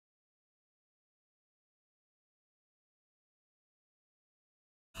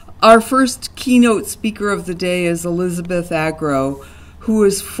Our first keynote speaker of the day is Elisabeth Agro, who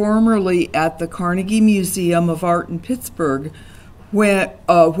is formerly at the Carnegie Museum of Art in Pittsburgh, where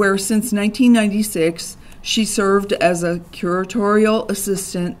since 1996 she served as a curatorial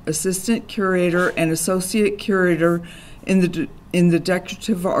assistant, assistant curator, and associate curator in the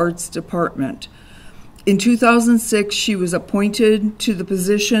Decorative Arts Department. In 2006, she was appointed to the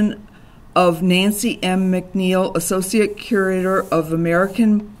position of Nancy M. McNeil, Associate Curator of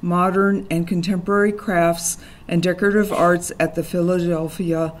American Modern and Contemporary Crafts and Decorative Arts at the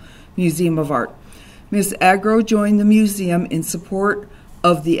Philadelphia Museum of Art. Ms. Agro joined the museum in support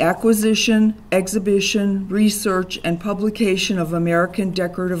of the acquisition, exhibition, research, and publication of American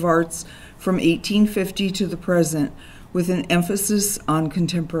decorative arts from 1850 to the present, with an emphasis on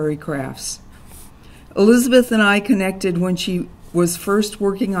contemporary crafts. Elisabeth and I connected when she was first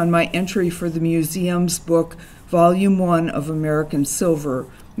working on my entry for the museum's book, Volume 1 of American Silver,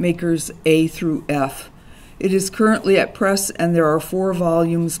 Makers A through F. It is currently at press, and there are 4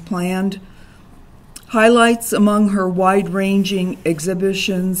 volumes planned. Highlights among her wide-ranging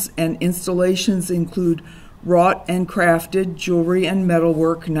exhibitions and installations include wrought and crafted jewelry and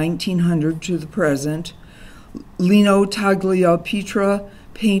metalwork 1900 to the present, Lino Tagliapietra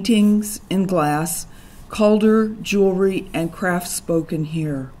paintings in glass, Calder jewelry, and crafts spoken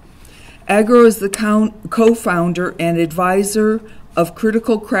here. Agro is the co-founder and advisor of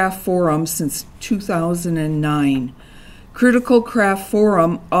Critical Craft Forum since 2009. Critical Craft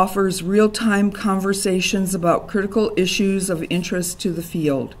Forum offers real-time conversations about critical issues of interest to the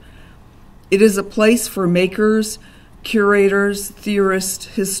field. It is a place for makers, curators, theorists,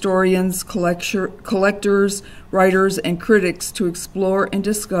 historians, collectors, writers, and critics to explore and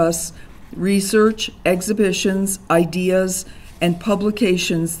discuss research, exhibitions, ideas, and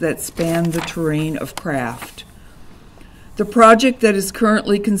publications that span the terrain of craft. The project that is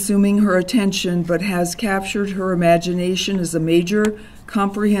currently consuming her attention but has captured her imagination is a major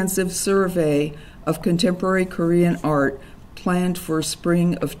comprehensive survey of contemporary Korean art planned for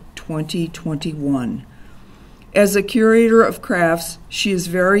spring of 2021. As a curator of crafts, she is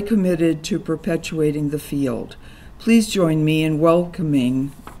very committed to perpetuating the field. Please join me in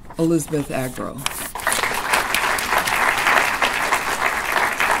welcoming Elisabeth Agro.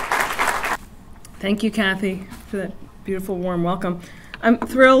 Thank you, Kathy, for that beautiful, warm welcome. I'm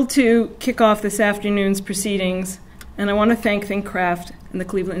thrilled to kick off this afternoon's proceedings, and I want to thank ThinkCraft and the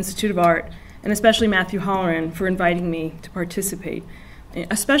Cleveland Institute of Art, and especially Matthew Holleran for inviting me to participate.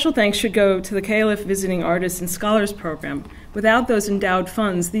 A special thanks should go to the KLF Visiting Artists and Scholars Program. Without those endowed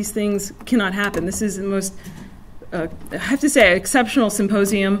funds, these things cannot happen. This is the most I have to say, exceptional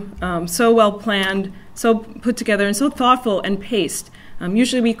symposium, so well planned, so put together, and so thoughtful and paced.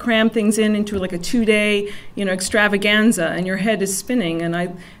 Usually we cram things into like a 2-day, extravaganza, and your head is spinning. And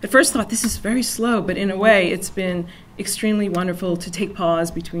I at first thought this is very slow, but in a way it's been extremely wonderful to take pause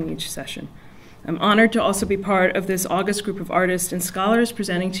between each session. I'm honored to also be part of this august group of artists and scholars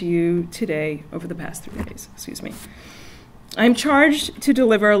presenting to you today over the past 3 days. I'm charged to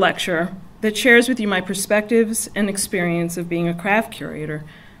deliver a lecture that shares with you my perspectives and experience of being a craft curator.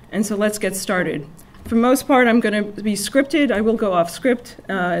 And so let's get started. For the most part, I'm going to be scripted. I will go off script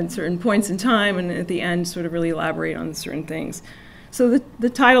at certain points in time, and at the end sort of really elaborate on certain things. So the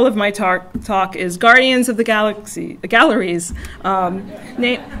title of my talk is Guardians of the Galleries. My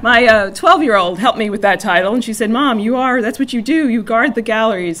 12-year-old helped me with that title, and she said, "Mom, that's what you do, you guard the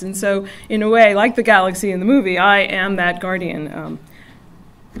galleries." And so in a way, like the galaxy in the movie, I am that guardian.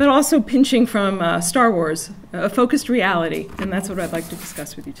 But also pinching from Star Wars, a focused reality, and that's what I'd like to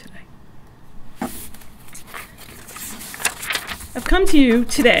discuss with you today. I've come to you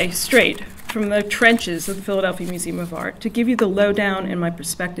today straight from the trenches of the Philadelphia Museum of Art to give you the lowdown and my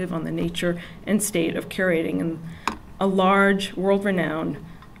perspective on the nature and state of curating in a large, world-renowned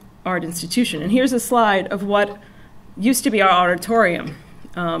art institution. And here's a slide of what used to be our auditorium.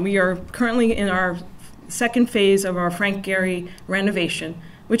 We are currently in our second phase of our Frank Gehry renovation,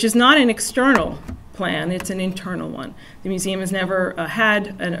 which is not an external plan, it's an internal one. The museum has never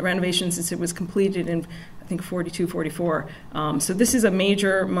had a renovation since it was completed in, I think, 42, 44. So this is a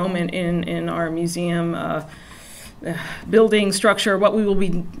major moment in our museum building structure, what we will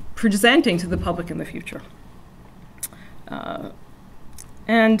be presenting to the public in the future.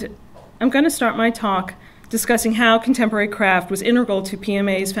 And I'm going to start my talk discussing how contemporary craft was integral to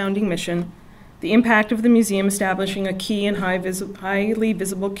PMA's founding mission, the impact of the museum establishing a key and highly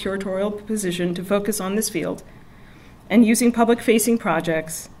visible curatorial position to focus on this field, and using public-facing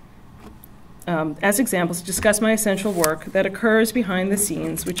projects as examples to discuss my essential work that occurs behind the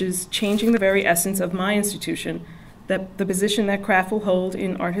scenes, which is changing the very essence of my institution, the position that craft will hold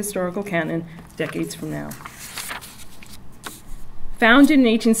in art historical canon decades from now. Founded in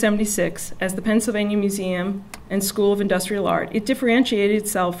 1876 as the Pennsylvania Museum and School of Industrial Art, it differentiated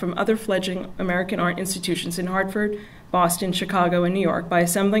itself from other fledgling American art institutions in Hartford, Boston, Chicago, and New York by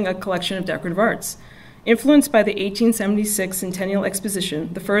assembling a collection of decorative arts. Influenced by the 1876 Centennial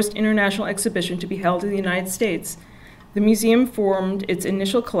Exposition, the first international exhibition to be held in the United States, the museum formed its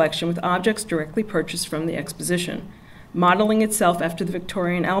initial collection with objects directly purchased from the exposition, modeling itself after the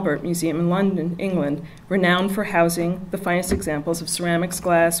Victoria and Albert Museum in London, England, renowned for housing the finest examples of ceramics,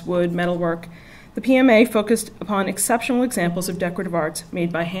 glass, wood, metalwork. The PMA focused upon exceptional examples of decorative arts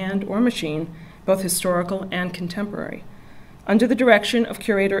made by hand or machine, both historical and contemporary. Under the direction of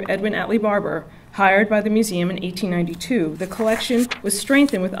curator Edwin Atlee Barber, hired by the museum in 1892, the collection was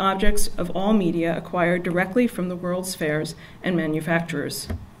strengthened with objects of all media acquired directly from the World's Fairs and manufacturers.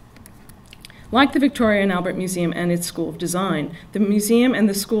 Like the Victoria and Albert Museum and its School of Design, the museum and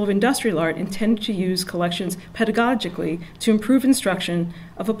the School of Industrial Art intended to use collections pedagogically to improve instruction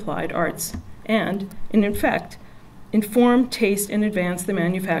of applied arts and, in effect, inform, taste, and advance the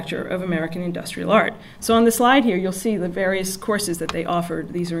manufacture of American industrial art. So on the slide here, you'll see the various courses that they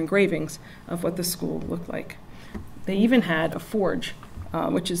offered. These are engravings of what the school looked like. They even had a forge,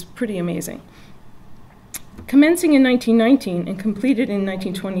 which is pretty amazing. Commencing in 1919 and completed in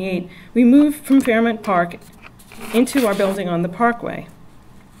 1928, we moved from Fairmount Park into our building on the Parkway.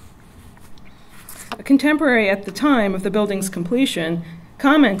 A contemporary at the time of the building's completion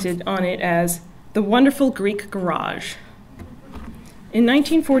commented on it as the wonderful Greek garage. In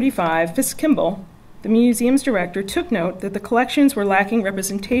 1945, Fisk Kimball, the museum's director, took note that the collections were lacking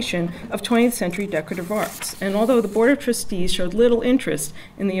representation of 20th century decorative arts, and although the Board of Trustees showed little interest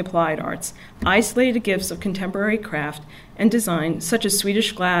in the applied arts, isolated gifts of contemporary craft and design, such as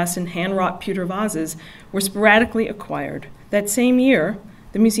Swedish glass and hand-wrought pewter vases, were sporadically acquired. That same year,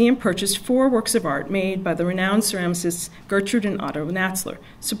 the museum purchased 4 works of art made by the renowned ceramicists Gertrude and Otto Natzler,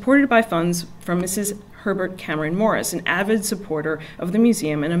 supported by funds from Mrs. Herbert Cameron Morris, an avid supporter of the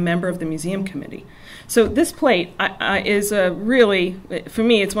museum and a member of the museum committee. So this plate is really, for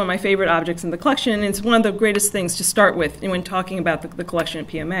me, it's one of my favorite objects in the collection, and it's one of the greatest things to start with when talking about the collection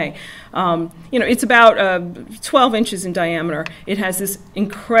at PMA. It's about 12 inches in diameter. It has this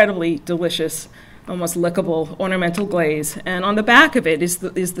incredibly delicious, almost lickable ornamental glaze, and on the back of it is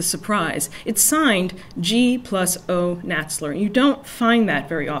the surprise. It's signed G+O Natzler. You don't find that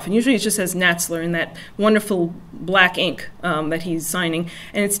very often. Usually it just says Natzler in that wonderful black ink that he's signing,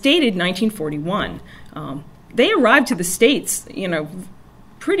 and it's dated 1941. They arrived to the States,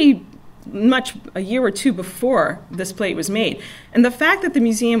 pretty much a year or two before this plate was made, and the fact that the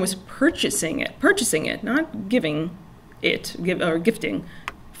museum was purchasing it, not giving it or gifting.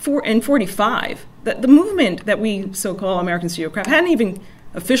 In 45, the movement that we so-call American studio craft hadn't even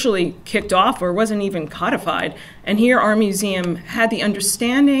officially kicked off or wasn't even codified. And here our museum had the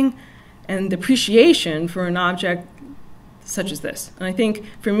understanding and the appreciation for an object such as this. And I think,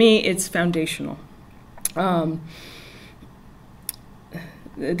 for me, it's foundational.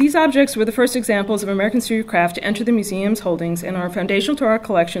 These objects were the first examples of American studio craft to enter the museum's holdings and are foundational to our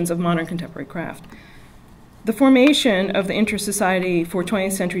collections of modern contemporary craft. The formation of the Inter-Society for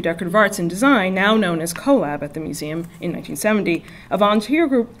 20th Century Decorative Arts and Design, now known as CoLab at the museum in 1970, a volunteer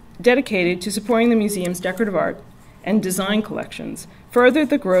group dedicated to supporting the museum's decorative art and design collections, furthered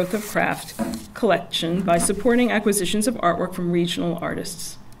the growth of craft collection by supporting acquisitions of artwork from regional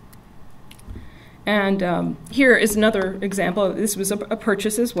artists. And here is another example. This was a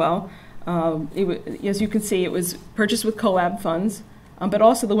purchase as well. As you can see, it was purchased with CoLab funds, but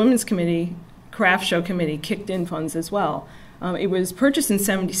also the Women's Committee Craft Show Committee kicked in funds as well. It was purchased in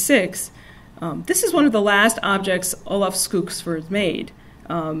 '76. This is one of the last objects Olaf Skogsfjord made.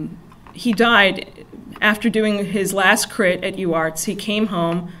 He died after doing his last crit at UArts. He came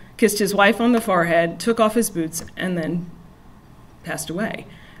home, kissed his wife on the forehead, took off his boots, and then passed away.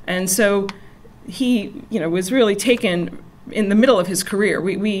 And so he, was really taken in the middle of his career.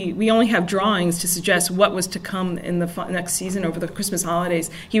 We only have drawings to suggest what was to come in the next season over the Christmas holidays.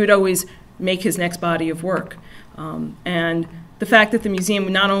 He would always make his next body of work. And the fact that the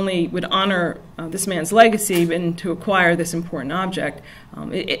museum not only would honor this man's legacy, but to acquire this important object,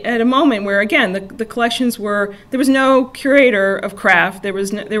 at a moment where, again, the collections were, there was no curator of craft, there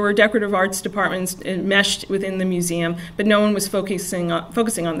were decorative arts departments meshed within the museum, but no one was focusing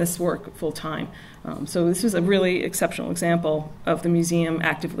on this work full time. So this was a really exceptional example of the museum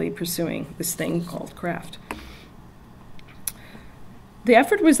actively pursuing this thing called craft. The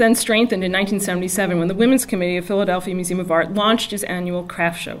effort was then strengthened in 1977 when the Women's Committee of Philadelphia Museum of Art launched its annual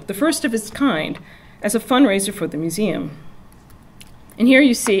craft show, the first of its kind, as a fundraiser for the museum. And here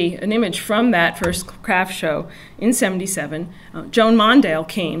you see an image from that first craft show in '77. Joan Mondale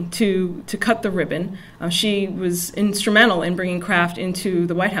came to cut the ribbon. She was instrumental in bringing craft into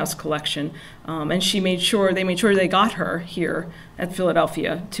the White House collection, and they made sure they got her here at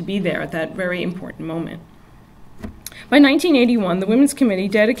Philadelphia to be there at that very important moment. By 1981, the Women's Committee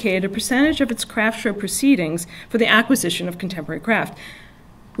dedicated a percentage of its craft show proceedings for the acquisition of contemporary craft,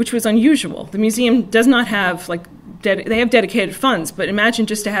 which was unusual. The museum does not have, they have dedicated funds, but imagine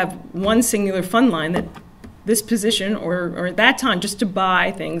just to have one singular fund line that this position, or at that time, just to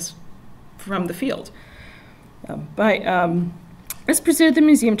buy things from the field. This pursued the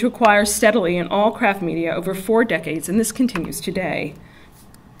museum to acquire steadily in all craft media over 4 decades, and this continues today.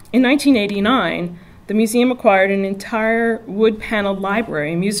 In 1989, the museum acquired an entire wood-paneled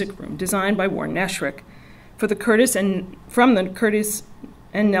library and music room designed by Warren Esherick from the Curtis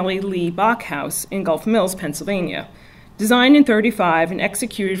and Nellie Lee Bach House in Gulf Mills, Pennsylvania. Designed in '35 and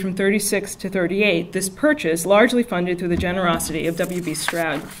executed from '36 to '38, this purchase, largely funded through the generosity of W.B.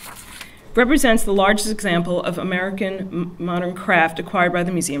 Stroud, represents the largest example of American modern craft acquired by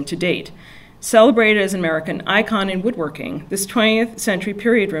the museum to date. Celebrated as an American icon in woodworking, this 20th century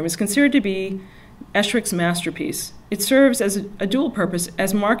period room is considered to be Esherick's masterpiece. It serves as a dual purpose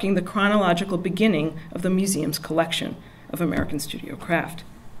as marking the chronological beginning of the museum's collection of American studio craft.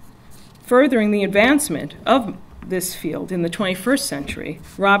 Furthering the advancement of this field in the 21st century,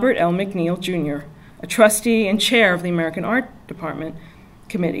 Robert L. McNeil, Jr., a trustee and chair of the American Art Department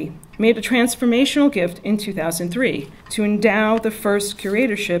Committee, made a transformational gift in 2003 to endow the first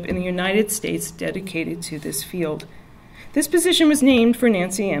curatorship in the United States dedicated to this field. This position was named for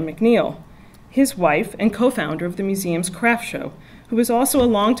Nancy M. McNeil, his wife and co-founder of the museum's craft show, who was also a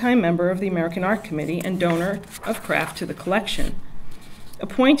longtime member of the American Art Committee and donor of craft to the collection.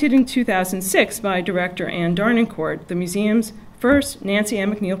 Appointed in 2006 by Director Anne Darnancourt, the museum's first Nancy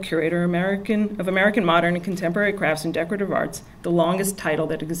M. McNeil Curator of American Modern and Contemporary Crafts and Decorative Arts, the longest title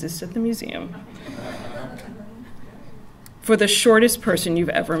that exists at the museum. For the shortest person you've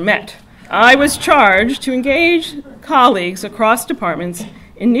ever met, I was charged to engage colleagues across departments,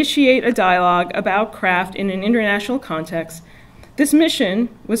 initiate a dialogue about craft in an international context. This mission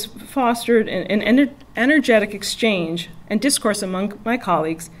was fostered an energetic exchange and discourse among my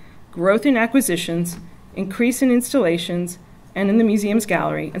colleagues, growth in acquisitions, increase in installations, and in the museum's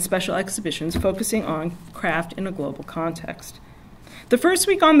gallery and special exhibitions focusing on craft in a global context. The first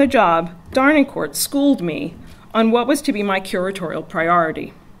week on the job, Darnancourt schooled me on what was to be my curatorial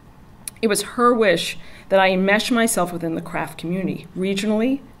priority. It was her wish that I enmesh myself within the craft community,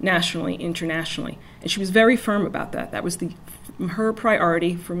 regionally, nationally, internationally. And she was very firm about that. That was her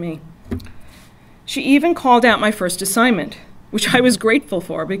priority for me. She even called out my first assignment, which I was grateful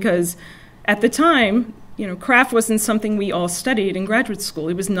for because at the time, craft wasn't something we all studied in graduate school.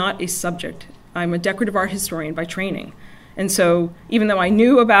 It was not a subject. I'm a decorative art historian by training. And so even though I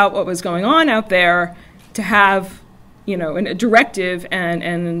knew about what was going on out there, to have a directive and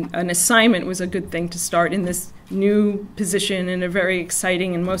an assignment was a good thing to start in this new position in a very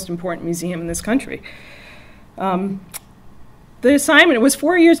exciting and most important museum in this country. The assignment was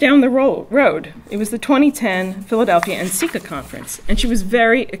 4 years down the road. It was the 2010 Philadelphia NCECA conference, and she was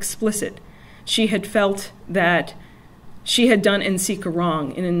very explicit. She had felt that she had done NCECA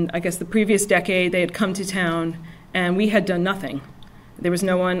wrong. In, I guess, the previous decade, they had come to town, and we had done nothing. There was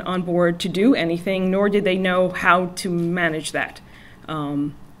no one on board to do anything, nor did they know how to manage that.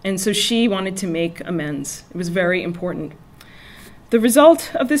 And so she wanted to make amends. It was very important. The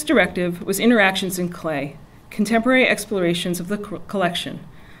result of this directive was Interactions in Clay, contemporary explorations of the collection.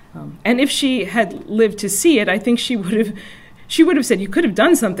 And if she had lived to see it, I think she would have said, you could have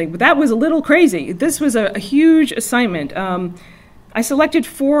done something, but that was a little crazy. This was a huge assignment. I selected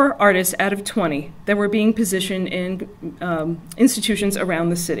 4 artists out of 20 that were being positioned in institutions around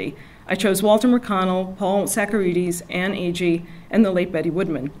the city. I chose Walter McConnell, Paul Saccharides, Anne Agee, and the late Betty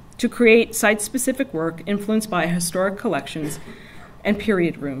Woodman to create site-specific work influenced by historic collections and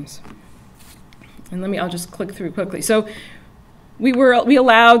period rooms. And I'll just click through quickly. So we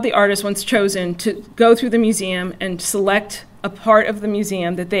allowed the artists, once chosen, to go through the museum and select a part of the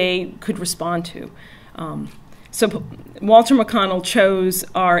museum that they could respond to. So Walter McConnell chose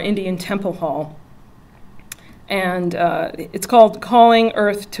our Indian Temple Hall, and it's called Calling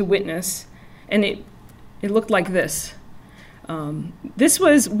Earth to Witness, and it looked like this. This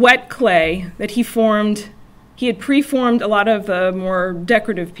was wet clay that he formed. He had preformed a lot of the more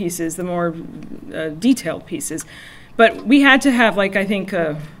decorative pieces, the more detailed pieces, but we had to have, I think,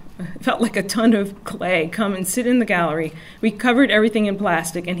 a felt like a ton of clay come and sit in the gallery. We covered everything in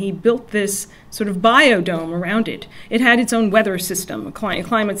plastic, and he built this sort of biodome around it. It had its own weather system, a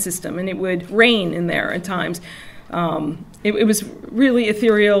climate system, and it would rain in there at times. It was really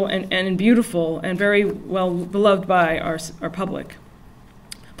ethereal and beautiful and very well beloved by our public.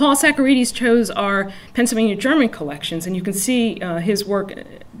 Paul Sacharides chose our Pennsylvania German collections, and you can see his work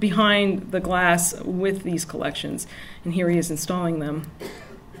behind the glass with these collections, and here he is installing them.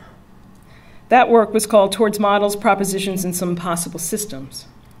 That work was called Towards Models, Propositions, and Some Possible Systems.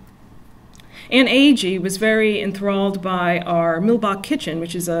 Anne Agee was very enthralled by our Milbach kitchen,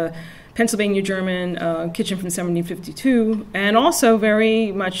 which is a Pennsylvania German kitchen from 1752, and also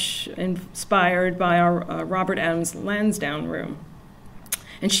very much inspired by our Robert Adams Lansdowne room.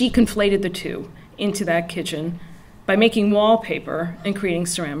 And she conflated the two into that kitchen by making wallpaper and creating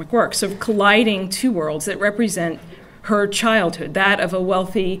ceramic work, so colliding two worlds that represent her childhood, that of a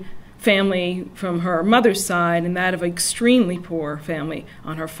wealthy family from her mother's side and that of an extremely poor family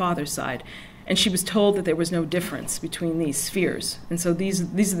on her father's side. And she was told that there was no difference between these spheres. And so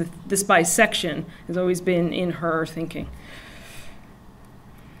this bisection has always been in her thinking.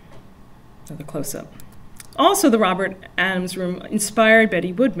 Another close-up. Also, the Robert Adams room inspired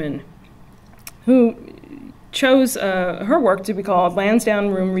Betty Woodman, who chose her work to be called Lansdowne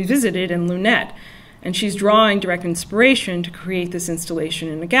Room Revisited and Lunette. And she's drawing direct inspiration to create this installation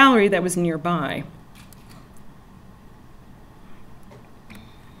in a gallery that was nearby.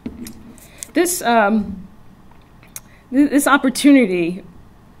 This opportunity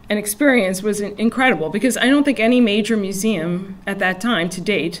and experience was incredible, because I don't think any major museum at that time to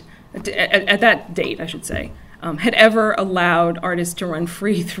date, at that date, I should say, had ever allowed artists to run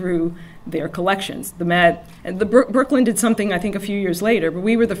free through their collections. Brooklyn did something, I think, a few years later, but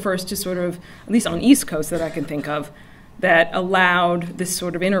we were the first to sort of, at least on the East Coast that I can think of, that allowed this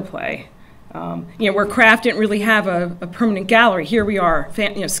sort of interplay. Where Craft didn't really have a permanent gallery, here we are,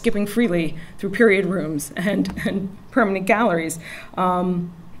 skipping freely through period rooms and permanent galleries.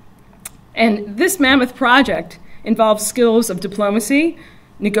 And this mammoth project involves skills of diplomacy,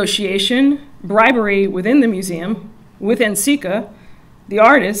 negotiation, bribery within the museum, with NCECA, the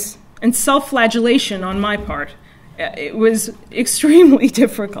artists, and self-flagellation on my part. It was extremely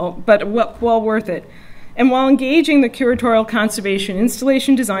difficult, but well worth it. And while engaging the curatorial, conservation,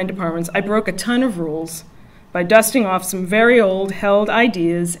 installation design departments, I broke a ton of rules by dusting off some very old held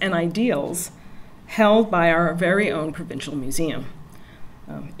ideas and ideals held by our very own provincial museum.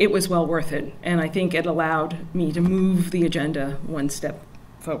 It was well worth it, and I think it allowed me to move the agenda one step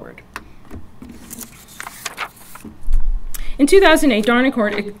forward. In 2008,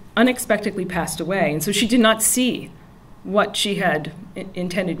 Darnicourt unexpectedly passed away, and so she did not see what she had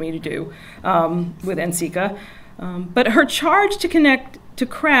intended me to do with NCECA. But her charge to connect to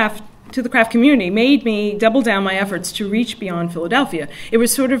the craft community made me double down my efforts to reach beyond Philadelphia. It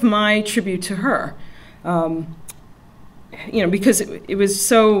was sort of my tribute to her, because it was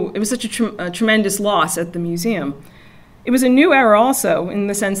such a tremendous loss at the museum. It was a new era also, in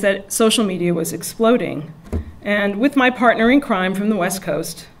the sense that social media was exploding. And with my partner in crime from the West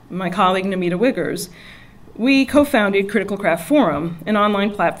Coast, my colleague Namita Wiggers, we co-founded Critical Craft Forum, an online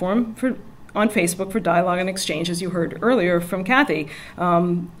platform on Facebook for dialogue and exchange, as you heard earlier from Kathy,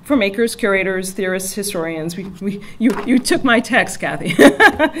 for makers, curators, theorists, historians. You took my text, Kathy.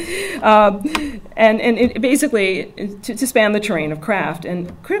 And it basically to span the terrain of craft.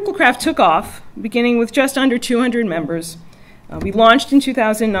 And Critical Craft took off, beginning with just under 200 members. We launched in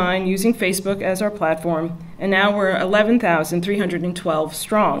 2009 using Facebook as our platform, and now we're 11,312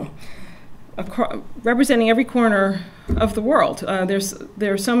 strong, representing every corner of the world.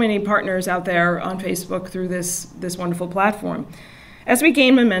 There are so many partners out there on Facebook through this wonderful platform. As we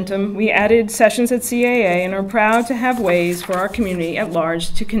gain momentum, we added sessions at CAA and are proud to have ways for our community at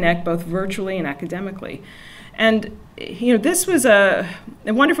large to connect both virtually and academically. And this was a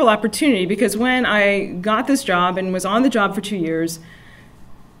wonderful opportunity, because when I got this job and was on the job for 2 years,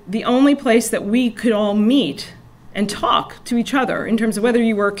 the only place that we could all meet and talk to each other in terms of whether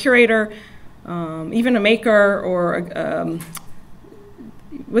you were a curator, even a maker, or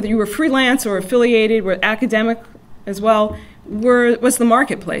whether you were freelance or affiliated, or academic as well, was the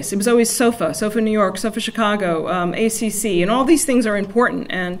marketplace. It was always SOFA New York, SOFA Chicago, ACC, and all these things are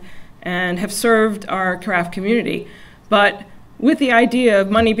important and have served our craft community. But with the idea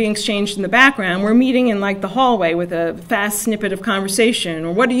of money being exchanged in the background, we're meeting in like the hallway with a fast snippet of conversation,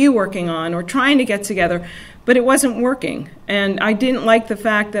 or what are you working on, or trying to get together, but it wasn't working. And I didn't like the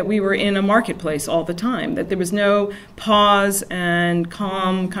fact that we were in a marketplace all the time, that there was no pause and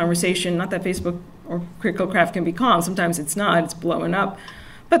calm conversation. Not that Facebook or Critical Craft can be calm, sometimes it's not, it's blowing up.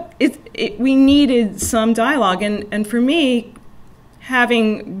 but we needed some dialogue. And for me,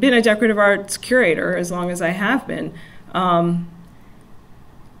 having been a decorative arts curator as long as I have been,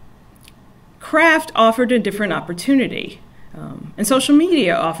 craft offered a different opportunity. And social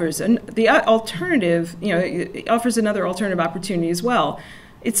media offers the alternative, it offers another alternative opportunity as well.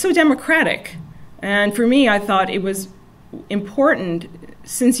 It's so democratic. And for me, I thought it was important,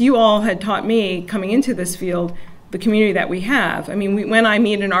 since you all had taught me coming into this field, the community that we have. I mean, when I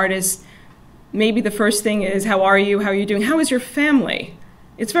meet an artist, maybe the first thing is, how are you? How are you doing? How is your family?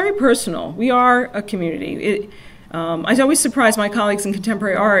 It's very personal. We are a community. I always surprise my colleagues in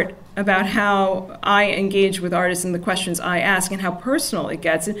contemporary art about how I engage with artists and the questions I ask and how personal it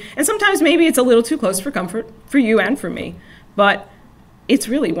gets. And sometimes maybe it's a little too close for comfort, for you and for me. But it's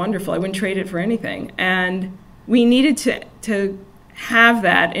really wonderful. I wouldn't trade it for anything. And we needed to have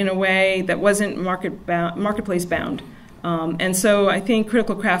that in a way that wasn't marketplace bound. And so I think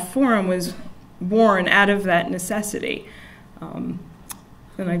Critical Craft Forum was born out of that necessity. And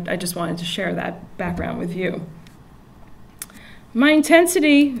I just wanted to share that background with you. My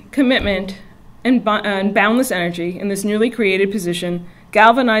intensity, commitment, and boundless energy in this newly created position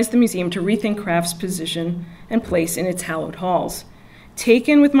galvanized the museum to rethink craft's position and place in its hallowed halls.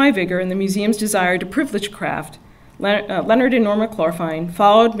 Taken with my vigor and the museum's desire to privilege craft, Leonard and Norma Chlorfine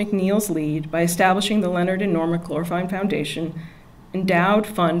followed McNeil's lead by establishing the Leonard and Norma Chlorfine Foundation Endowed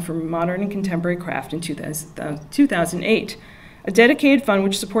Fund for Modern and Contemporary Craft in 2008. A dedicated fund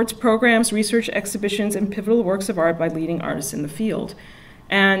which supports programs, research, exhibitions, and pivotal works of art by leading artists in the field.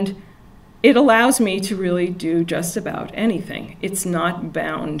 And it allows me to really do just about anything. It's not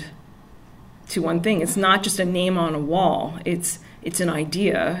bound to one thing. It's not just a name on a wall. It's an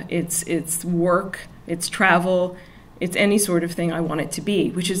idea. It's work. It's travel. It's any sort of thing I want it to be,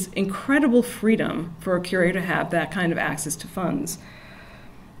 which is incredible freedom for a curator to have that kind of access to funds.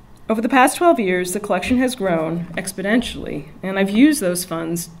 Over the past 12 years, the collection has grown exponentially, and I've used those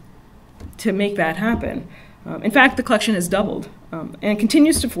funds to make that happen. In fact, the collection has doubled and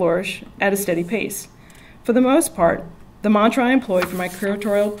continues to flourish at a steady pace. For the most part, the mantra I employ for my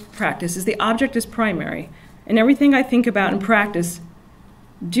curatorial practice is the object is primary, and everything I think about and practice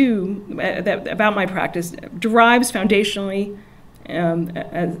about my practice derives foundationally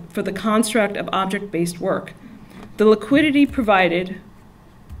for the construct of object-based work. The liquidity provided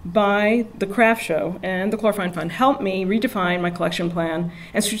by the craft show and the Chlorfine Fund helped me redefine my collection plan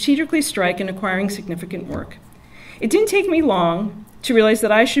and strategically strike in acquiring significant work. It didn't take me long to realize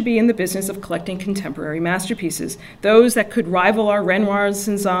that I should be in the business of collecting contemporary masterpieces, those that could rival our Renoirs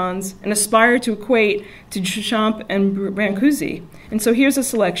and Cézannes and aspire to equate to Duchamp and Brancusi. And so here's a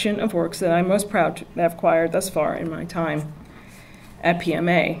selection of works that I'm most proud to have acquired thus far in my time at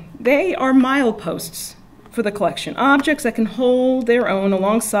PMA. They are mileposts for the collection, objects that can hold their own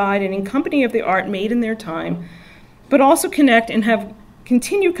alongside and in company of the art made in their time, but also connect and have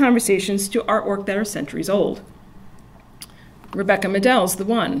continued conversations to artwork that are centuries old. Rebecca Medell's the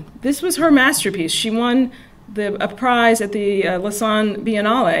one. This was her masterpiece. She won a prize at the Lausanne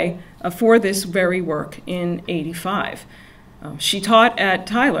Biennale for this very work in '85. She taught at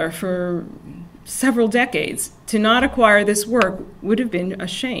Tyler for several decades. To not acquire this work would have been a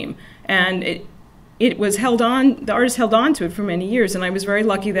shame. And it was held on, the artist held on to it for many years, and I was very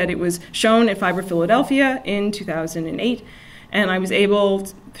lucky that it was shown at Fiber Philadelphia in 2008, and I was able,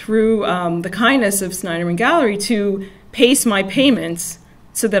 through the kindness of Snyderman Gallery, to pace my payments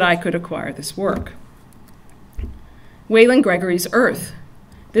so that I could acquire this work. Waylon Gregory's Earth.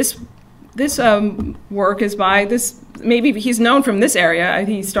 This work is by this, maybe he's known from this area,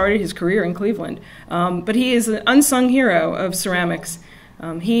 he started his career in Cleveland, but he is an unsung hero of ceramics.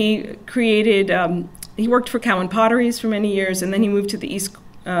 He worked for Cowan Potteries for many years, and then he moved to the East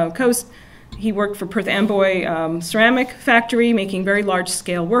Coast. He worked for Perth Amboy Ceramic Factory, making very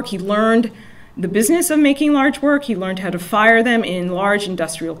large-scale work. He learned the business of making large work. He learned how to fire them in large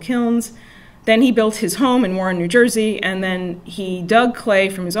industrial kilns. Then he built his home in Warren, New Jersey, and then he dug clay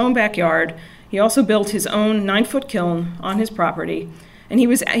from his own backyard. He also built his own 9-foot kiln on his property. And he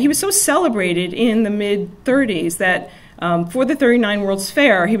was so celebrated in the mid-'30s that for the 39 World's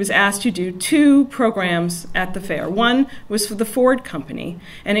Fair, he was asked to do 2 programs at the fair. One was for the Ford Company,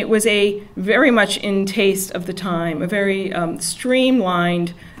 and it was a very much in taste of the time, a very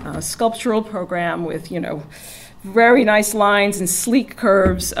streamlined sculptural program with, very nice lines and sleek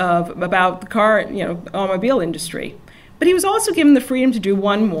curves about the car, automobile industry. But he was also given the freedom to do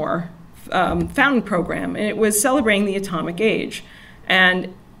one more fountain program, and it was celebrating the atomic age.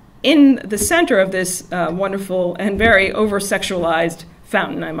 And in the center of this wonderful and very over-sexualized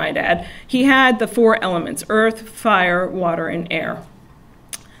fountain, I might add, he had the 4 elements: earth, fire, water, and air.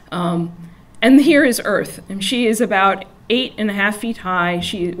 And here is Earth, and she is about 8.5 feet high.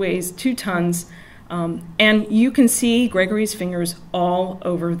 She weighs 2 tons, and you can see Gregory's fingers all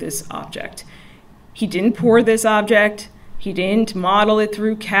over this object. He didn't pour this object. He didn't model it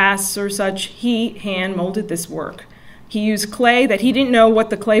through casts or such. He hand molded this work. He used clay that he didn't know what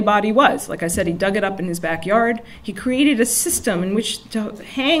the clay body was. Like I said, he dug it up in his backyard. He created a system in which to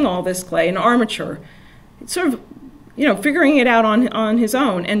hang all this clay, an armature, sort of, figuring it out on his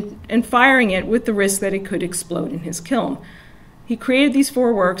own and firing it with the risk that it could explode in his kiln. He created these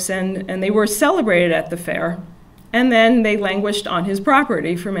 4 works, and they were celebrated at the fair, and then they languished on his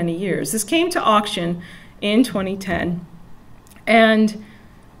property for many years. This came to auction in 2010, and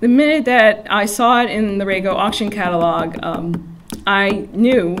the minute that I saw it in the Rago auction catalog, I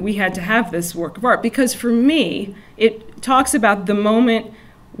knew we had to have this work of art, because for me, it talks about the moment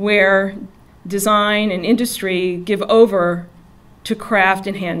where design and industry give over to craft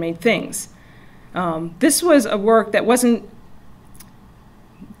and handmade things. This was a work that wasn't,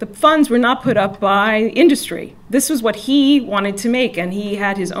 the funds were not put up by industry. This was what he wanted to make, and he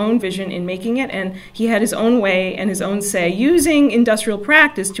had his own vision in making it, and he had his own way and his own say, using industrial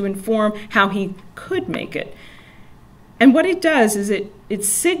practice to inform how he could make it. And what it does is it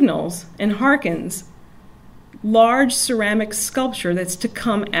signals and hearkens large ceramic sculpture that's to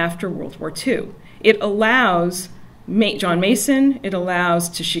come after World War II. It allows John Mason, it allows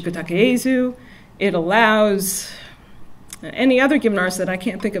Toshiko Takezu, it allows any other given artist that I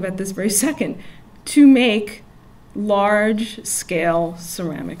can't think of at this very second to make large-scale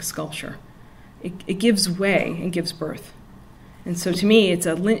ceramic sculpture. It gives way and gives birth. And so to me, it's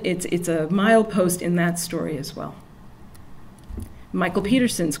a milepost in that story as well. Michael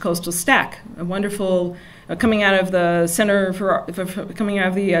Peterson's Coastal Stack, a wonderful, coming out of the Center for coming out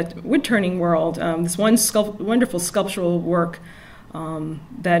of the wood-turning world, this wonderful sculptural work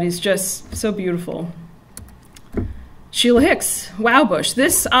that is just so beautiful. Sheila Hicks, Wow Bush.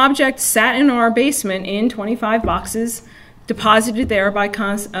 This object sat in our basement in 25 boxes, deposited there by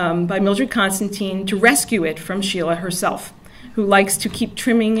Mildred Constantine to rescue it from Sheila herself, who likes to keep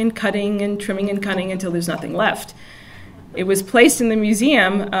trimming and cutting and trimming and cutting until there's nothing left. It was placed in the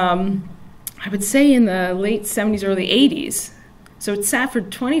museum, I would say in the late 70s, early 80s. So it sat for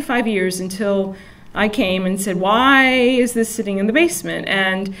 25 years until I came and said, why is this sitting in the basement?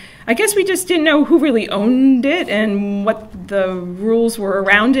 And I guess we just didn't know who really owned it and what the rules were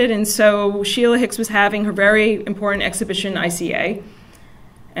around it. And so Sheila Hicks was having her very important exhibition, ICA.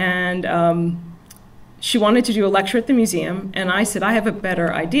 And she wanted to do a lecture at the museum. And I said, I have a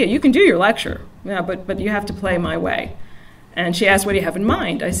better idea. You can do your lecture, yeah, but you have to play my way. And she asked, what do you have in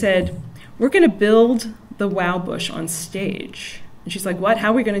mind? I said, we're going to build the Wow Bush on stage. And she's like, what?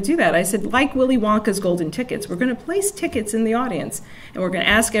 How are we going to do that? I said, like Willy Wonka's golden tickets. We're going to place tickets in the audience, and we're going to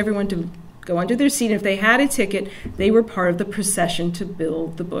ask everyone to go under their seat. If they had a ticket, they were part of the procession to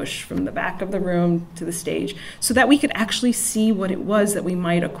build the bush from the back of the room to the stage, so that we could actually see what it was that we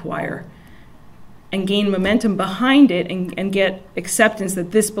might acquire and gain momentum behind it and get acceptance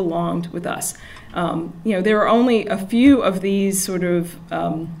that this belonged with us. There are only a few of these sort of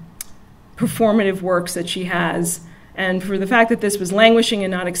performative works that she has. And for the fact that this was languishing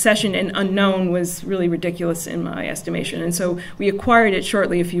and not accessioned and unknown was really ridiculous in my estimation. And so we acquired it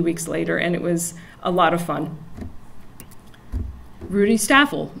shortly a few weeks later, and it was a lot of fun. Rudy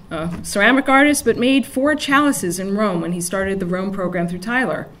Staffel, a ceramic artist, but made 4 chalices in Rome when he started the Rome program through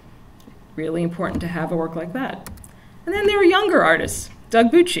Tyler. Really important to have a work like that. And then there are younger artists,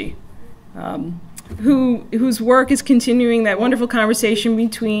 Doug Bucci, whose work is continuing that wonderful conversation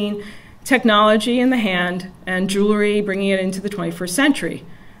between technology in the hand and jewelry, bringing it into the 21st century.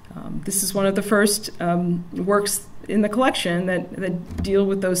 This is one of the first works in the collection that deal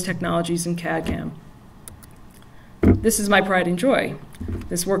with those technologies in CAD/CAM. This is my pride and joy.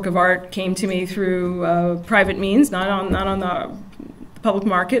 This work of art came to me through private means, not on the public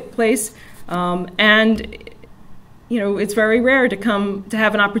marketplace, and it's very rare to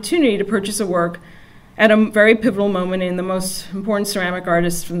have an opportunity to purchase a work at a very pivotal moment in the most important ceramic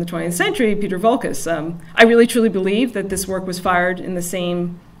artist from the 20th century, Peter Voulkos. I really truly believe that this work was fired in the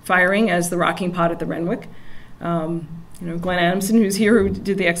same firing as the rocking pot at the Renwick. Glenn Adamson, who's here, who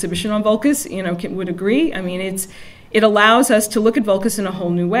did the exhibition on Voulkos, would agree. I mean, it allows us to look at Voulkos in a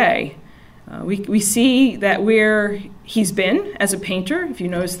whole new way. We see that where he's been as a painter, if you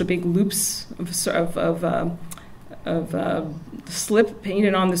notice the big loops of slip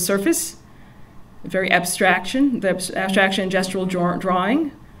painted on the surface, the abstraction and gestural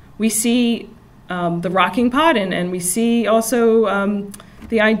drawing. We see the rocking pot, and we see also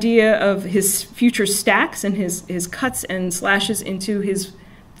the idea of his future stacks and his cuts and slashes into his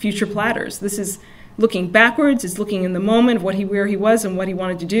future platters. This is looking backwards, it's looking in the moment of where he was and what he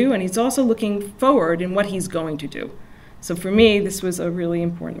wanted to do, and he's also looking forward in what he's going to do. So for me, this was a really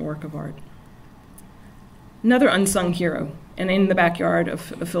important work of art. Another unsung hero, and in the backyard of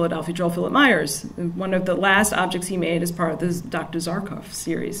Philadelphia, Joel Philip Myers, one of the last objects he made as part of this Dr. Zarkov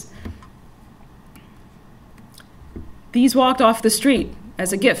series. These walked off the street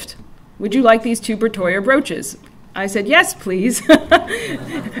as a gift. Would you like these 2 Bertoia brooches? I said, yes, please.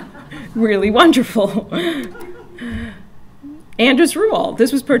 Really wonderful. Anders Ruwald.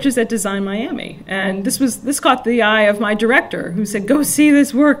 This was purchased at Design Miami. And this caught the eye of my director, who said, go see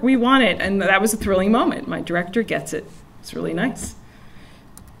this work, we want it. And that was a thrilling moment. My director gets it. It's really nice.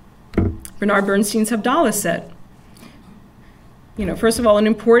 Bernard Bernstein's Havdalah set. You know, first of all, an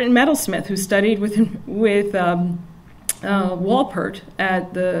important metalsmith who studied with Walpert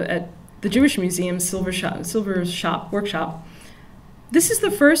at the Jewish Museum's silver shop workshop. This is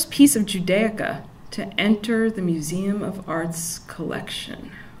the first piece of Judaica to enter the Museum of Art's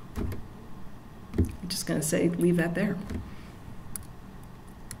collection. I'm just going to leave that there.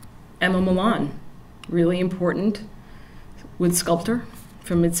 Emma Milan, really important wood sculptor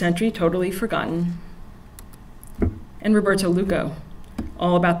from mid-century, totally forgotten. And Roberto Luco,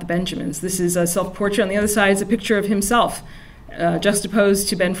 all about the Benjamins. This is a self-portrait. On the other side is a picture of himself, juxtaposed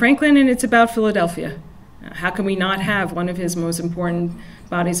to Ben Franklin, and it's about Philadelphia. How can we not have one of his most important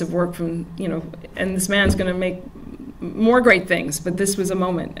bodies of work from, and this man's going to make more great things, but this was a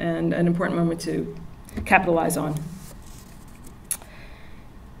moment, and an important moment to capitalize on.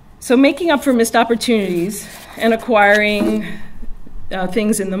 So making up for missed opportunities and acquiring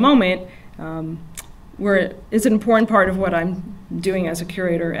things in the moment is an important part of what I'm doing as a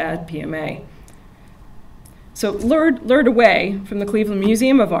curator at PMA. So lured away from the Cleveland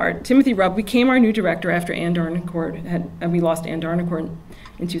Museum of Art, Timothy Rubb became our new director after Anne Darnacourt we lost Anne Darnacourt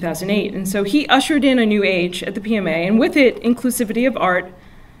in 2008. And so he ushered in a new age at the PMA, and with it, inclusivity of art,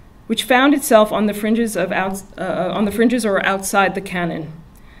 which found itself on the fringes or outside the canon.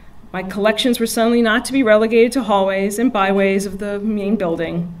 My collections were suddenly not to be relegated to hallways and byways of the main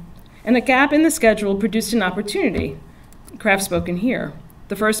building, and a gap in the schedule produced an opportunity. Craft spoken here.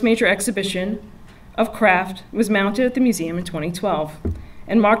 The first major exhibition of craft was mounted at the museum in 2012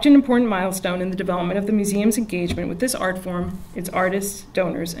 and marked an important milestone in the development of the museum's engagement with this art form, its artists,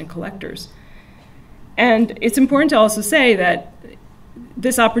 donors, and collectors. And it's important to also say that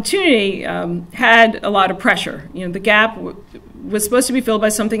this opportunity had a lot of pressure. The gap was supposed to be filled by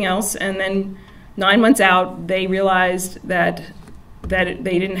something else, and then 9 months out, they realized that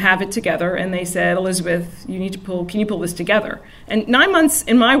they didn't have it together, and they said, Elisabeth, can you pull this together? And 9 months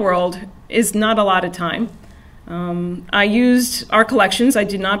in my world is not a lot of time. I used our collections. I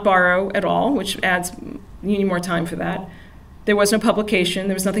did not borrow at all, which adds, you need more time for that. There was no publication.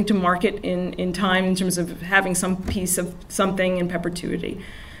 There was nothing to market in time in terms of having some piece of something in perpetuity.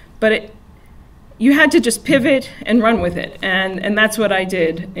 But you had to just pivot and run with it, and that's what I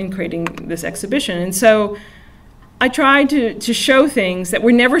did in creating this exhibition. And so I tried to show things that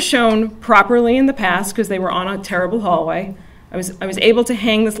were never shown properly in the past because they were on a terrible hallway. I was able to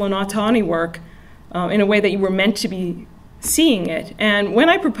hang this Lonatani work in a way that you were meant to be seeing it. And when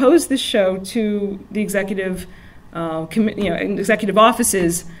I proposed this show to the executive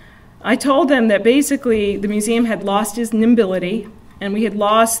offices, I told them that basically the museum had lost its nimbility and we had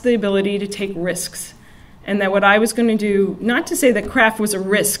lost the ability to take risks. And that what I was going to do, not to say that craft was a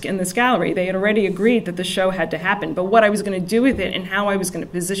risk in this gallery, they had already agreed that the show had to happen, but what I was going to do with it and how I was going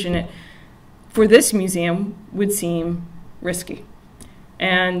to position it for this museum would seem risky.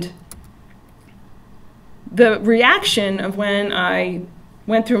 And the reaction of when I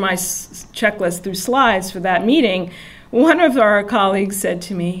went through my checklist through slides for that meeting, one of our colleagues said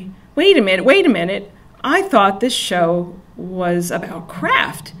to me, wait a minute, I thought this show was about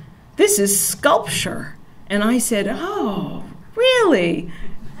craft. This is sculpture. And I said, oh, really?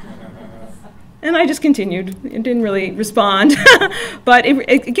 And I just continued. It didn't really respond. But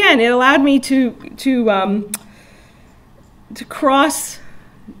again, it allowed me to cross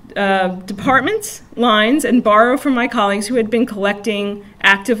departments, lines, and borrow from my colleagues who had been collecting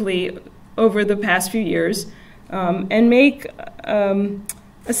actively over the past few years, and make a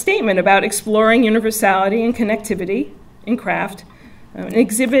statement about exploring universality and connectivity in craft, an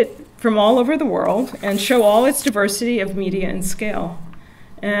exhibit from all over the world, and show all its diversity of media and scale.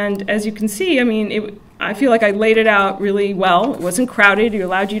 And as you can see, I feel like I laid it out really well. It wasn't crowded. It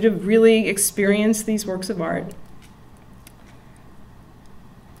allowed you to really experience these works of art.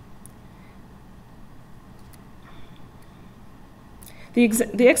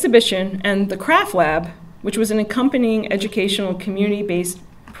 The exhibition and the craft lab, which was an accompanying educational community-based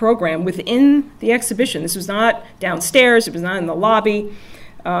program within the exhibition. This was not downstairs. It was not in the lobby.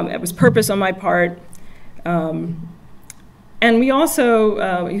 It was purpose on my part. And we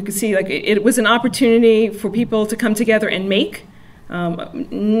also, you can see, like it was an opportunity for people to come together and make.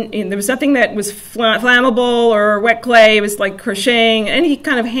 There was nothing that was flammable or wet clay. It was like crocheting, any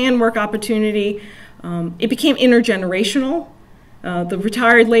kind of handwork opportunity. It became intergenerational. The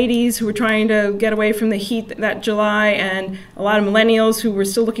retired ladies who were trying to get away from the heat that July, and a lot of millennials who were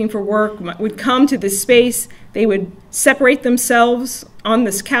still looking for work would come to this space. They would separate themselves on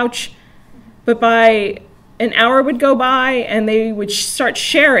this couch, but by an hour would go by and they would start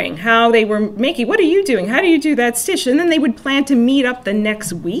sharing how they were making. What are you doing? How do you do that stitch? And then they would plan to meet up the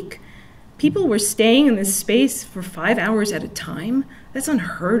next week. People were staying in this space for 5 hours at a time. That's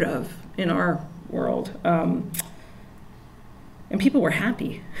unheard of in our world. And people were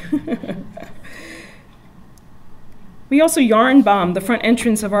happy. We also yarn bombed the front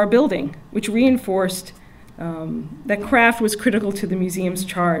entrance of our building, which reinforced that craft was critical to the museum's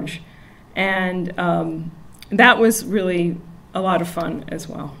charge. And that was really a lot of fun as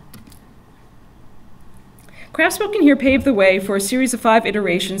well. Craft Spoken Here paved the way for a series of 5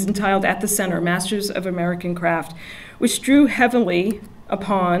 iterations entitled At the Center, Masters of American Craft, which drew heavily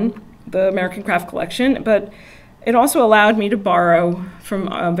upon the American Craft collection, but it also allowed me to borrow from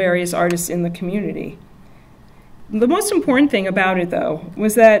various artists in the community. The most important thing about it, though,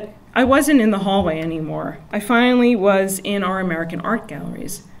 was that I wasn't in the hallway anymore. I finally was in our American art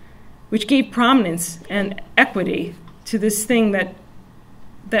galleries, which gave prominence and equity to this thing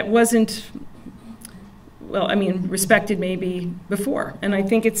that wasn't, well, I mean, respected maybe before. And I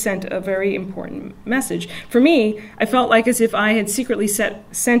think it sent a very important message. For me, I felt like as if I had secretly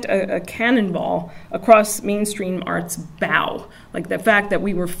sent a cannonball across mainstream art's bow, like the fact that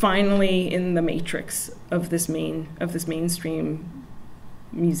we were finally in the matrix of this mainstream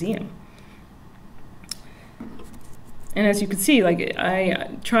museum. And as you can see, like I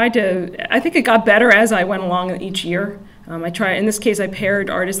think it got better as I went along each year. In this case, I paired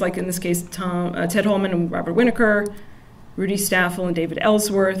artists, like in this case, Ted Holman and Robert Winokur, Rudy Staffel and David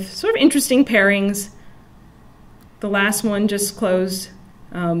Ellsworth. Sort of interesting pairings. The last one just closed.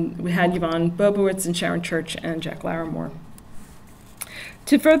 We had Yvonne Bobowitz and Sharon Church and Jack Larimore.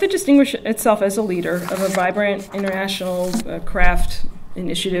 To further distinguish itself as a leader of a vibrant international craft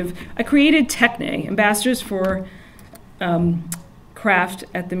initiative, I created Techne, Ambassadors for Craft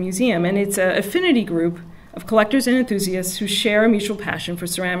at the museum, and it's an affinity group of collectors and enthusiasts who share a mutual passion for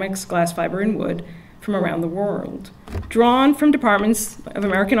ceramics, glass fiber, and wood from around the world. Drawn from departments of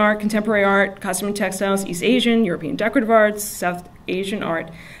American art, contemporary art, costume and textiles, East Asian, European decorative arts, South Asian art,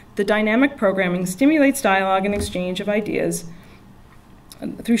 the dynamic programming stimulates dialogue and exchange of ideas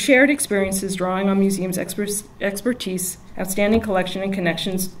through shared experiences, drawing on museum's expertise, outstanding collection, and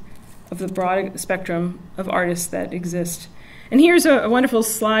connections of the broad spectrum of artists that exist. And here's a wonderful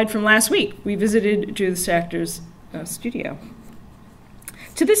slide from last week. We visited Judith Schachter's studio.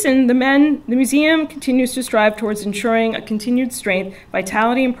 To this end, the museum continues to strive towards ensuring a continued strength,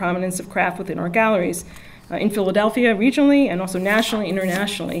 vitality, and prominence of craft within our galleries, in Philadelphia, regionally, and also nationally,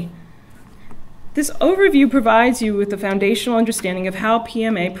 internationally. This overview provides you with a foundational understanding of how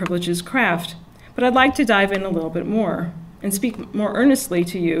PMA privileges craft, but I'd like to dive in a little bit more and speak more earnestly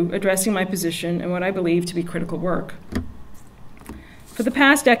to you, addressing my position and what I believe to be critical work. For the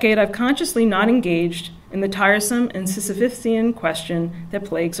past decade, I've consciously not engaged in the tiresome and Sisyphean question that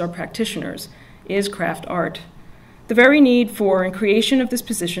plagues our practitioners: is craft art? The very need for and creation of this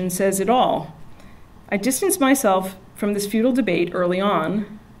position says it all. I distanced myself from this futile debate early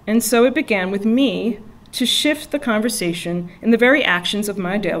on, and so it began with me to shift the conversation in the very actions of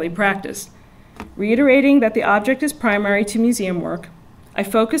my daily practice. Reiterating that the object is primary to museum work, I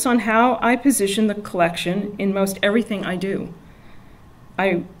focus on how I position the collection in most everything I do,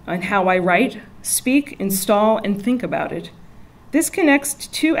 on how I write, speak, install, and think about it. This connects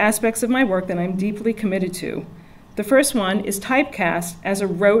to 2 aspects of my work that I'm deeply committed to. The first one is typecast as a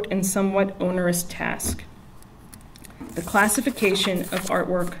rote and somewhat onerous task: the classification of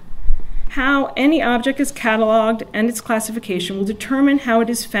artwork. How any object is cataloged and its classification will determine how it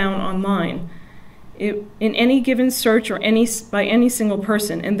is found online, in any given search or by any single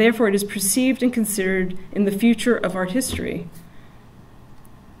person, and therefore it is perceived and considered in the future of art history.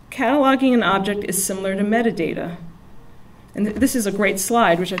 Cataloging an object is similar to metadata. And this is a great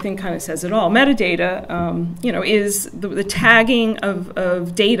slide, which I think kind of says it all. Metadata, is the tagging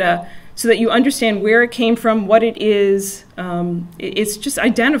of data so that you understand where it came from, what it is. It's just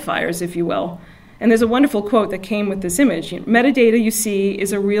identifiers, if you will. And there's a wonderful quote that came with this image. Metadata, you see,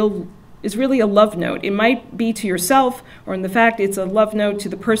 is a real is really a love note. It might be to yourself, or in the fact it's a love note to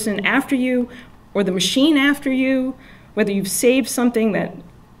the person after you, or the machine after you, whether you've saved something that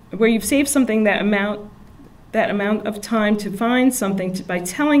amount of time to find something by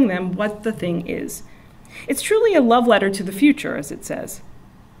telling them what the thing is. It's truly a love letter to the future, as it says.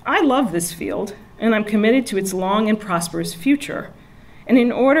 I love this field, and I'm committed to its long and prosperous future. And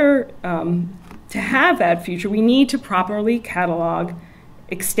in order to have that future, we need to properly catalog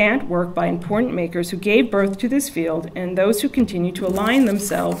extant work by important makers who gave birth to this field and those who continue to align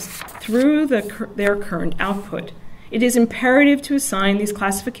themselves through their current output. It is imperative to assign these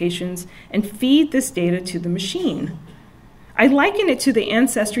classifications and feed this data to the machine. I liken it to the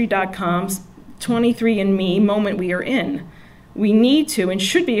Ancestry.com's 23andMe moment we are in. We need to and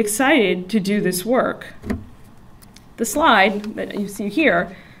should be excited to do this work. The slide that you see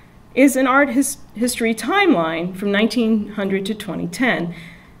here is an art history timeline from 1900 to 2010,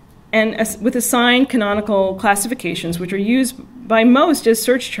 and with assigned canonical classifications, which are used by most as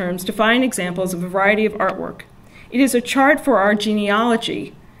search terms to find examples of a variety of artwork. It is a chart for our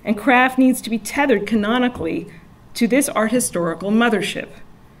genealogy, and craft needs to be tethered canonically to this art historical mothership.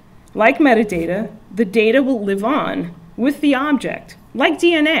 Like metadata, the data will live on with the object, like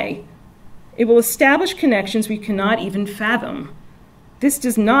DNA. It will establish connections we cannot even fathom. This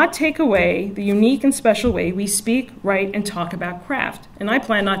does not take away the unique and special way we speak, write, and talk about craft, and I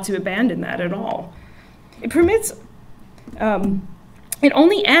plan not to abandon that at all. It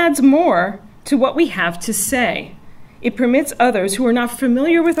only adds more to what we have to say. It permits others who are not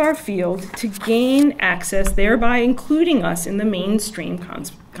familiar with our field to gain access, thereby including us in the mainstream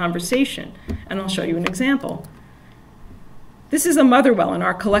conversation. And I'll show you an example. This is a mother well in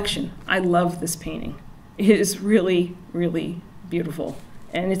our collection. I love this painting. It is really, really beautiful,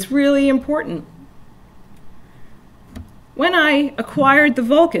 and it's really important. When I acquired the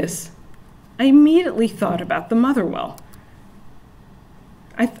Vulcus, I immediately thought about the mother well.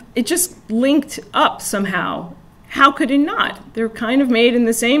 It just linked up somehow. How could it not? They're kind of made in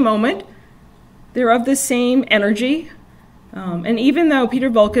the same moment. They're of the same energy. And even though Peter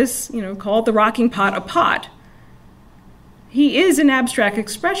Vulcus, called the rocking pot a pot, he is an abstract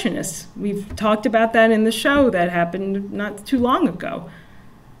expressionist. We've talked about that in the show that happened not too long ago.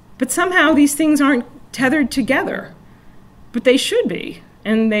 But somehow these things aren't tethered together, but they should be.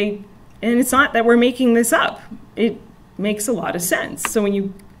 And it's not that we're making this up. It makes a lot of sense. So when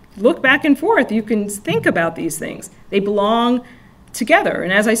you look back and forth, you can think about these things. They belong together.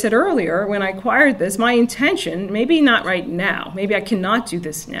 And as I said earlier, when I acquired this, my intention, maybe not right now, maybe I cannot do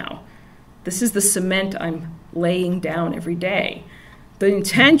this now. This is the cement I'm laying down every day. The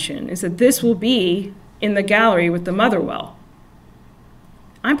intention is that this will be in the gallery with the mother well.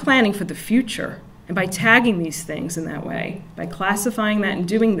 I'm planning for the future, and by tagging these things in that way, by classifying that and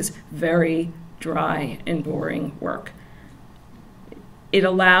doing this very dry and boring work, it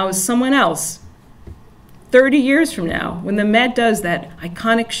allows someone else 30 years from now, when the Met does that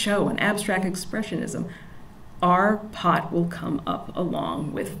iconic show on abstract expressionism, our pot will come up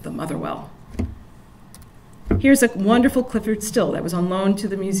along with the mother well. Here's a wonderful Clifford still that was on loan to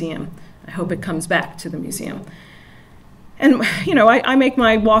the museum. I hope it comes back to the museum. And, I make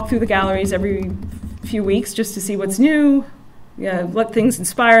my walk through the galleries every few weeks just to see what's new, let things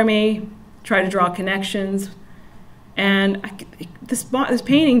inspire me, try to draw connections. And this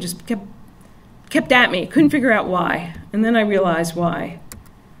painting just kept at me. Couldn't figure out why. And then I realized why.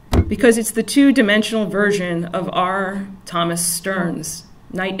 Because it's the two-dimensional version of R. Thomas Stern's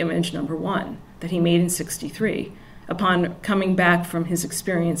Night Image #1 that he made in '63 upon coming back from his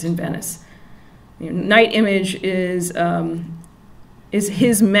experience in Venice. Night Image is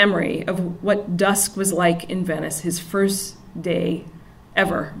his memory of what dusk was like in Venice, his first day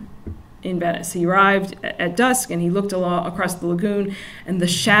ever in Venice. He arrived at dusk and he looked across the lagoon, and the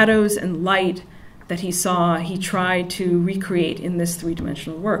shadows and light that he saw, he tried to recreate in this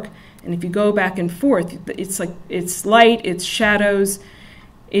three-dimensional work. And if you go back and forth, it's light, it's shadows,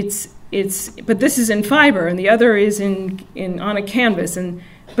 but this is in fiber and the other is on a canvas.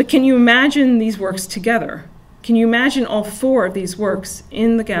 But can you imagine these works together? Can you imagine all four of these works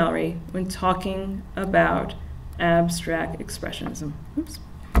in the gallery when talking about abstract expressionism? Oops.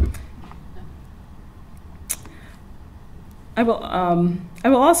 I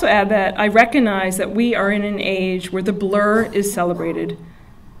will also add that I recognize that we are in an age where the blur is celebrated.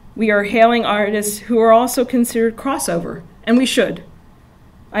 We are hailing artists who are also considered crossover, and we should.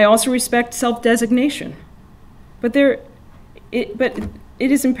 I also respect self-designation. But it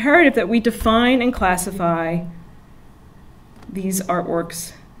is imperative that we define and classify these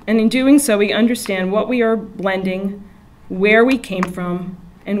artworks. And in doing so, we understand what we are blending, where we came from,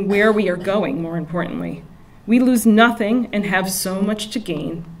 and where we are going, more importantly. We lose nothing and have so much to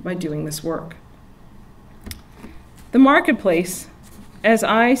gain by doing this work. The marketplace, as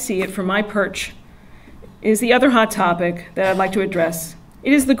I see it from my perch, is the other hot topic that I'd like to address.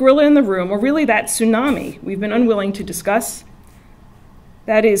 It is the gorilla in the room, or really that tsunami we've been unwilling to discuss.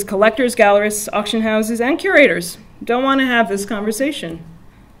 That is, collectors, gallerists, auction houses, and curators don't want to have this conversation,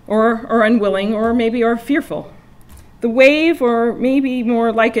 or are unwilling, or maybe are fearful. The wave, or maybe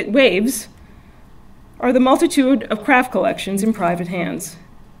more like it, waves, are the multitude of craft collections in private hands.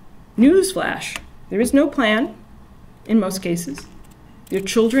 Newsflash, there is no plan in most cases. Your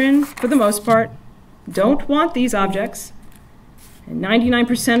children, for the most part, don't want these objects, and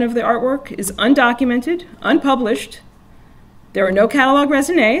 99% of the artwork is undocumented, unpublished. There are no catalog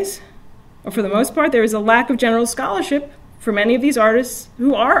raisonnés, or for the most part, there is a lack of general scholarship for many of these artists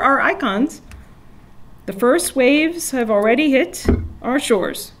who are our icons. The first waves have already hit our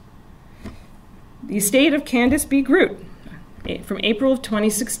shores. The estate of Candace B. Groot from April of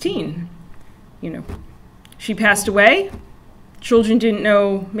 2016. She passed away. Children didn't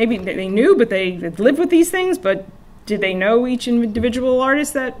know, maybe they knew, but they had lived with these things, but did they know each individual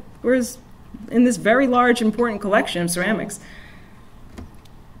artist that was in this very large, important collection of ceramics?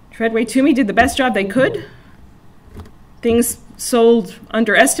 Treadway Toomey did the best job they could. Things sold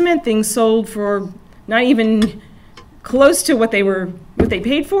under estimate, things sold for not even close to what they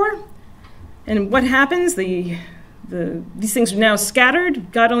paid for. And what happens? These things are now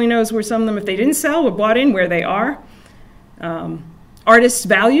scattered. God only knows where some of them, if they didn't sell, were bought in, where they are. Artists'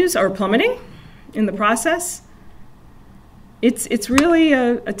 values are plummeting in the process. It's really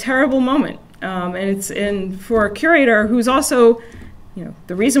a terrible moment, and for a curator who's also,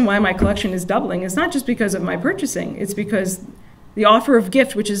 the reason why my collection is doubling is not just because of my purchasing. It's because the offer of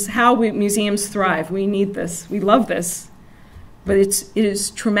gift, which is how museums thrive. We need this. We love this. But it is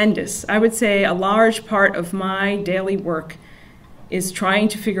tremendous. I would say a large part of my daily work is trying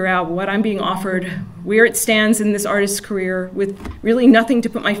to figure out what I'm being offered, where it stands in this artist's career, with really nothing to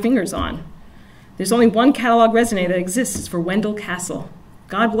put my fingers on. There's only one catalog raisonné that exists. It's for Wendell Castle.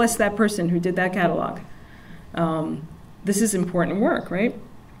 God bless that person who did that catalog. This is important work, right?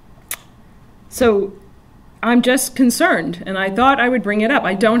 So I'm just concerned, and I thought I would bring it up.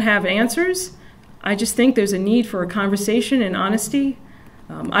 I don't have answers. I just think there's a need for a conversation and honesty.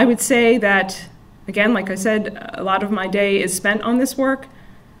 I would say that, again, like I said, a lot of my day is spent on this work.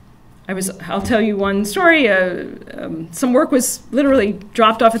 I'll tell you one story. Some work was literally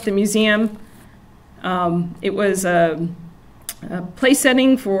dropped off at the museum. It was a place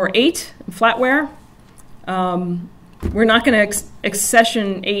setting for 8 flatware. We're not going to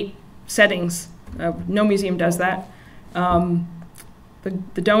accession 8 settings. No museum does that.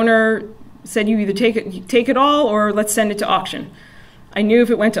 The donor said, you either take it all or let's send it to auction. I knew if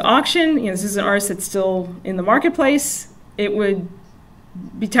it went to auction, this is an artist that's still in the marketplace, it would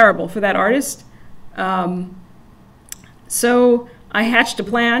be terrible for that artist. So I hatched a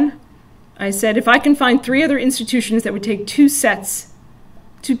plan. I said, if I can find 3 other institutions that would take 2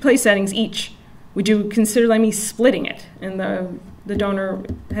 place settings each, would you consider me splitting it? And the donor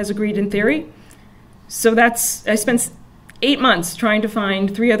has agreed in theory. So I spent 8 months trying to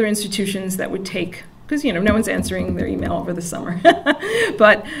find 3 other institutions that would take, because no one's answering their email over the summer.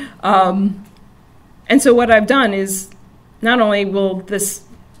 But and so what I've done is, not only will this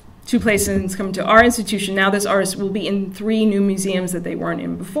 2 placements come to our institution, now this artist will be in 3 new museums that they weren't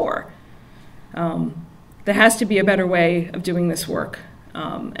in before. There has to be a better way of doing this work,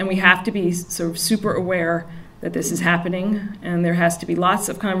 and we have to be sort of super aware that this is happening, and there has to be lots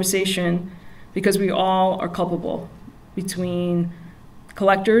of conversation, because we all are culpable, between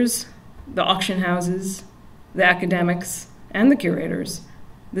collectors, the auction houses, the academics, and the curators.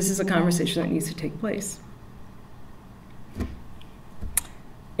 This is a conversation that needs to take place.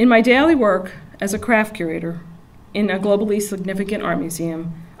 In my daily work as a craft curator in a globally significant art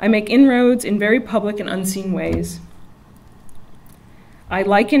museum, I make inroads in very public and unseen ways. I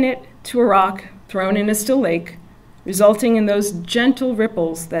liken it to a rock thrown in a still lake, resulting in those gentle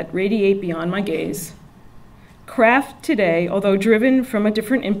ripples that radiate beyond my gaze. Craft today, although driven from a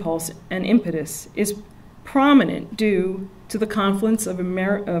different impulse and impetus, is prominent due to the confluence of a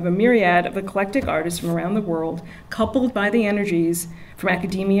myriad of eclectic artists from around the world, coupled by the energies from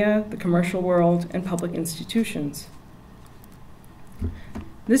academia, the commercial world, and public institutions.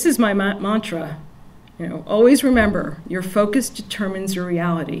 This is my mantra. Always remember, your focus determines your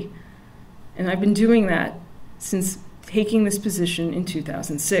reality. And I've been doing that since taking this position in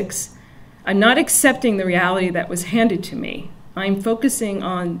 2006. I'm not accepting the reality that was handed to me. I'm focusing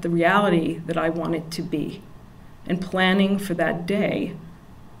on the reality that I want it to be, and planning for that day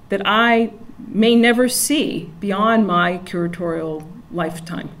that I may never see beyond my curatorial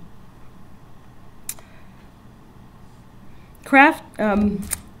lifetime. Craft,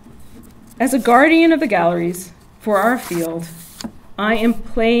 as a guardian of the galleries for our field, I am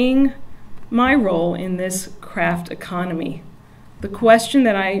playing my role in this craft economy. The question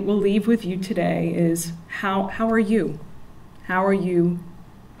that I will leave with you today is, how are you? How are you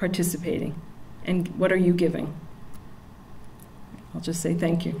participating? And what are you giving? I'll just say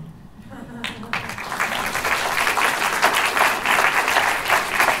thank you.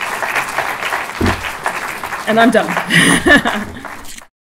 And I'm done.